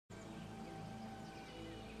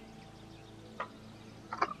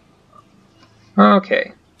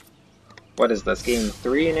Okay. What is this, game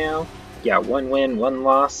 3 now? Yeah, 1 win, 1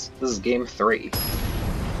 loss. This is game 3.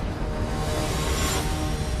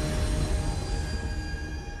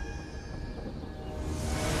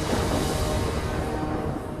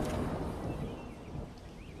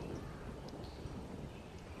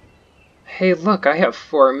 Hey, look, I have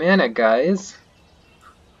 4 mana, guys.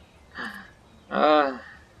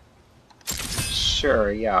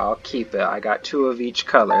 Sure, yeah, I'll keep it. I got 2 of each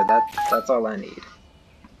color. That's all I need.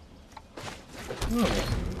 Oh,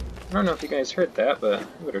 I don't know if you guys heard that, but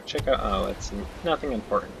I better check out. Oh, it's nothing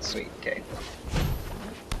important. Sweet, okay.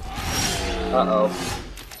 Uh-oh.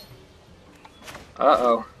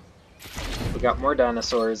 Uh-oh. We got more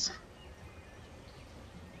dinosaurs.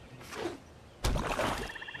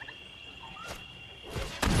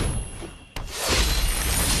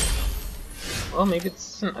 Well, maybe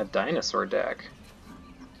this isn't a dinosaur deck.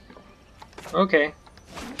 Okay.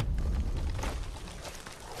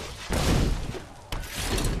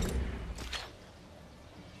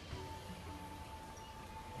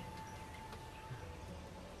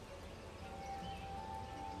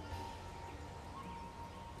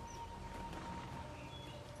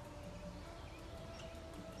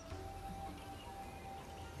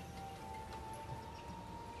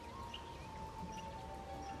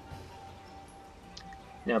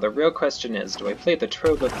 Now the real question is, do I play the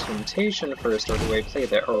Trove of Temptation first, or do I play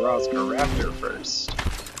the Orozca Raptor first?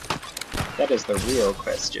 That is the real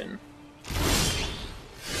question.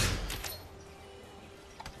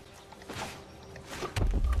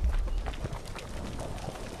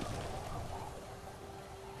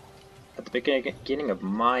 At the beginning of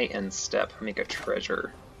my end step, make a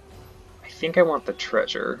treasure. I think I want the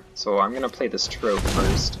treasure, so I'm gonna play this Trove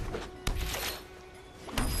first.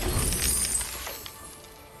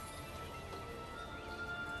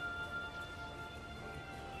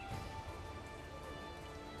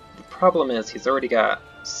 Problem is, he's already got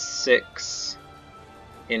 6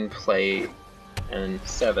 in play and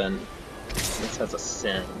 7. This has a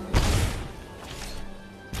sin.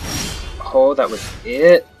 Oh, that was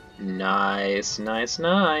it? Nice, nice,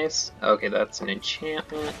 nice. Okay, that's an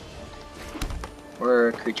enchantment. Or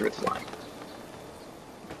a creature with flying.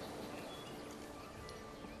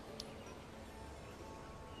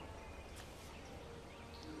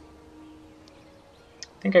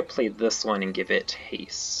 I think I played this one and give it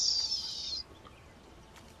haste.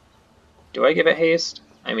 Do I give it haste?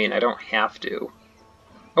 I mean, I don't have to.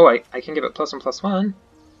 Oh, I can give it +1/+1.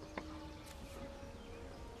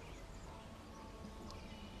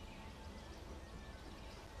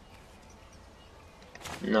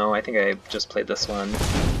 No, I think I just played this one.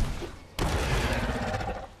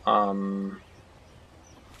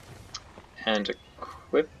 And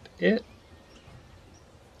equip it?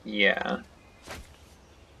 Yeah.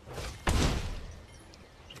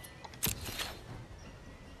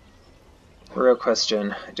 Real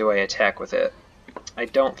question, do I attack with it? I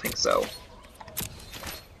don't think so.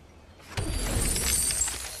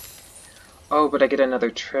 Oh, but I get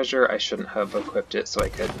another treasure. I shouldn't have equipped it so I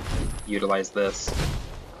could utilize this.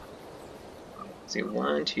 Let's see,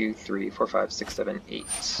 1, 2, 3, 4, 5, 6, 7, 8.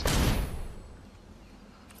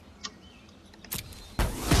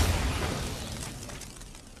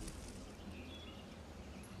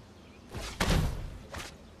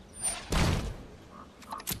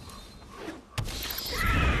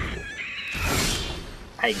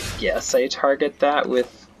 I guess I target that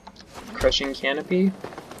with Crushing Canopy.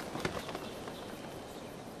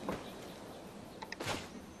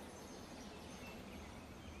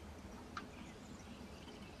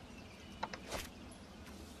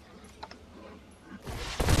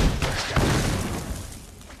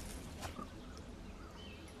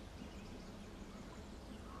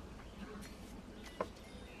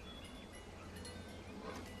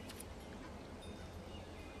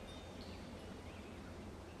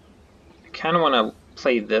 I kind of want to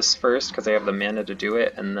play this first because I have the mana to do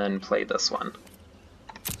it, and then play this one.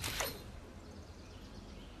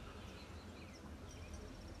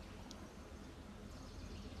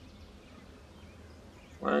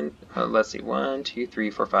 Let's see, 1, 2, 3,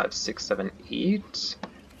 4, 5, 6, 7, 8.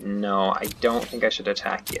 No, I don't think I should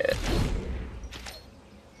attack yet.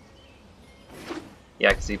 Yeah,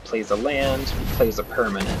 because he plays a land, plays a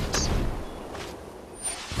permanent.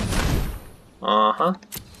 Uh-huh.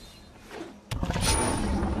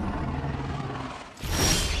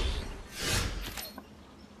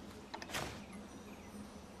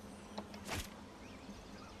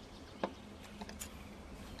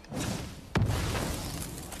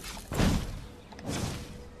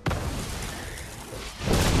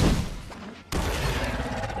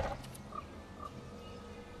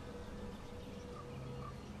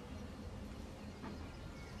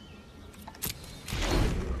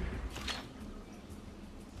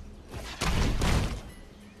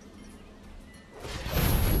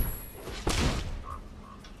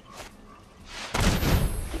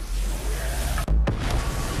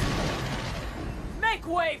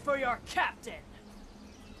 way for your captain!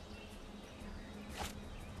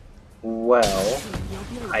 Well,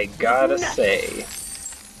 I gotta say,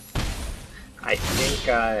 I think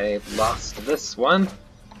I lost this one.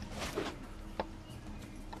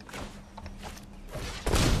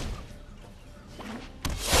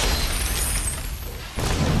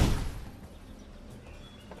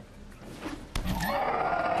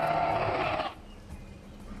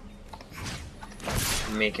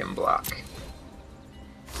 Make him block.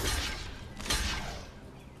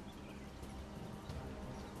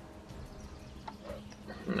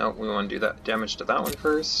 Nope, we want to do that damage to that one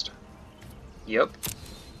first. Yep.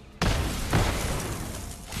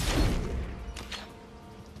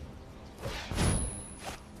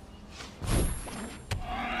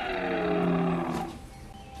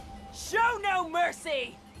 Show no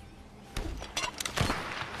mercy!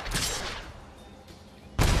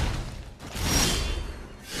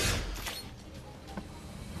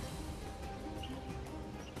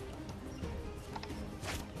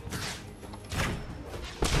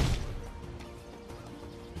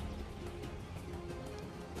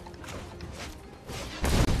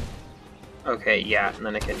 Okay, yeah, and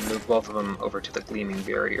then I can move both of them over to the Gleaming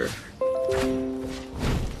Barrier.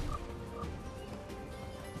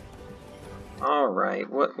 Alright,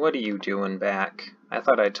 what are you doing back? I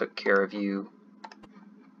thought I took care of you.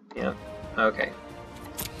 Yeah, okay.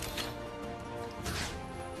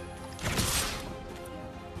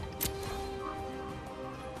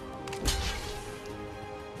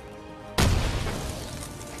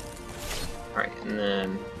 Alright, and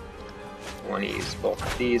then I want to use both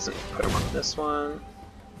of these and put them on this one.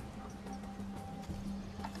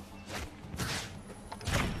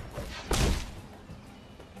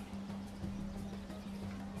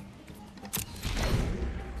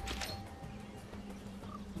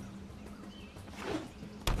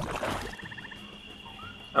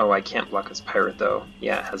 Oh, I can't block his pirate though.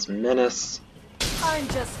 Yeah, it has menace. I'm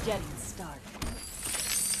just getting started.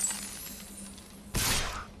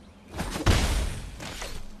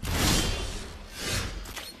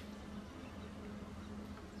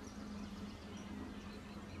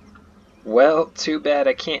 Well, too bad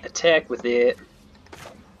I can't attack with it.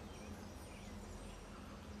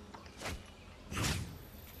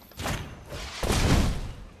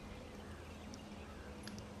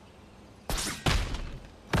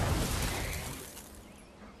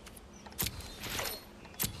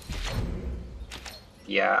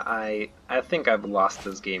 Yeah, I think I've lost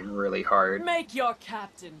this game really hard. Make your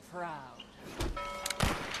captain proud.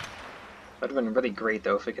 That would have been really great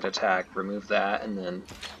though if it could attack, remove that, and then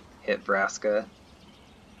hit Vraska.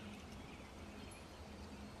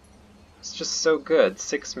 It's just so good.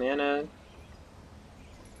 6 mana,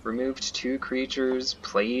 removed 2 creatures,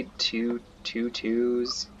 played 2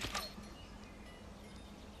 2/2s.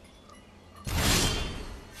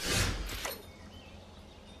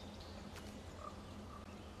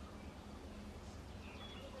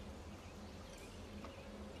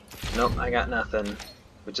 Nope, I got nothing,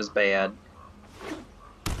 which is bad.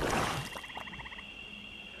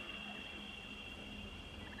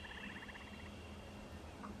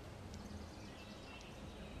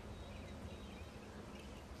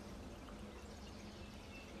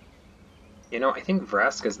 You know, I think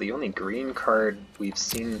Vraska is the only green card we've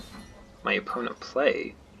seen my opponent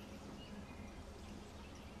play.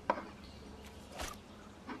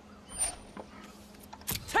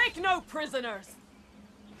 Take no prisoners!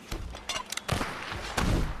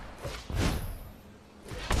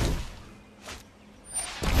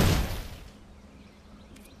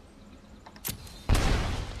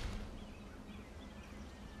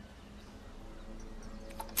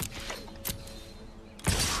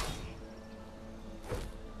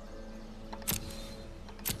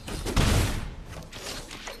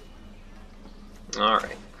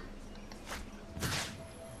 Alright.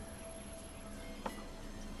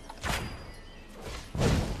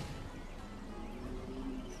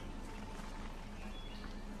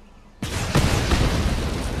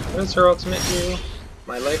 What does her ultimate do?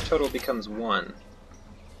 My life total becomes 1.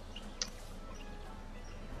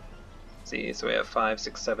 Let's see, so we have 5,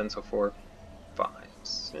 6, 7, so 4, 5,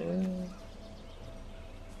 6.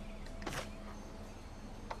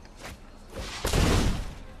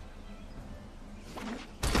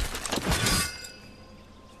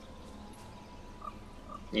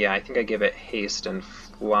 Yeah, I think I give it haste and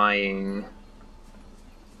flying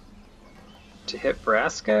to hit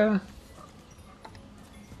Vraska.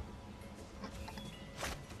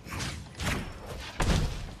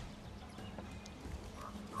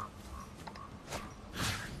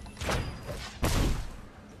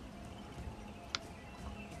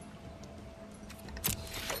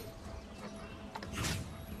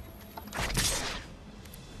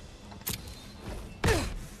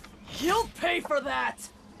 You'll pay for that!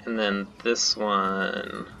 And then this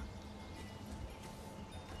one...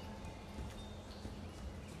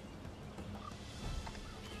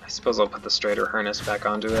 I suppose I'll put the Strider Harness back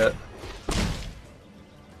onto it.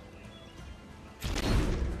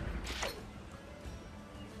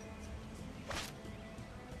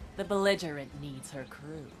 The belligerent needs her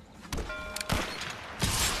crew.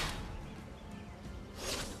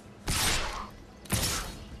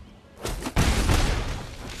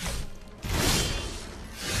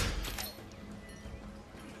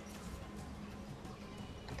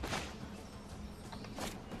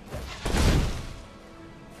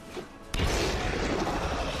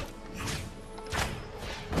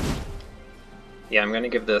 Yeah, I'm gonna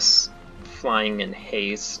give this flying in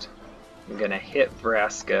haste. I'm gonna hit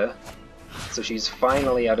Vraska, so she's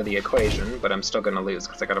finally out of the equation, but I'm still gonna lose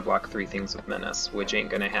because I gotta block 3 things with Menace, which ain't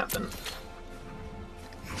gonna happen.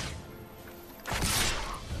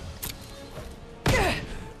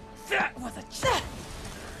 That was a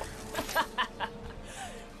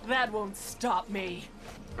That won't stop me.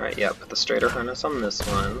 Alright, yeah, put the Strider Harness on this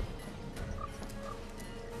one.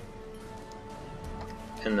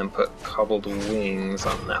 And then put Cobbled Wings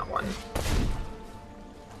on that one.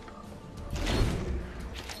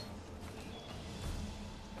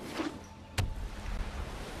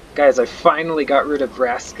 Guys, I finally got rid of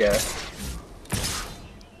Vraska.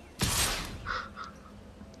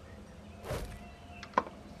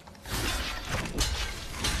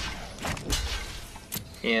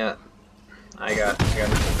 Yeah, I got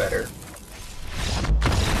nothing better.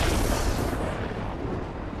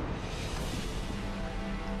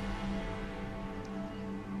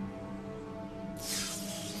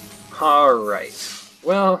 Alright.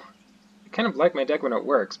 Well, I kind of like my deck when it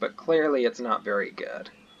works, but clearly it's not very good.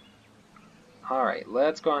 Alright,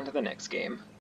 let's go on to the next game.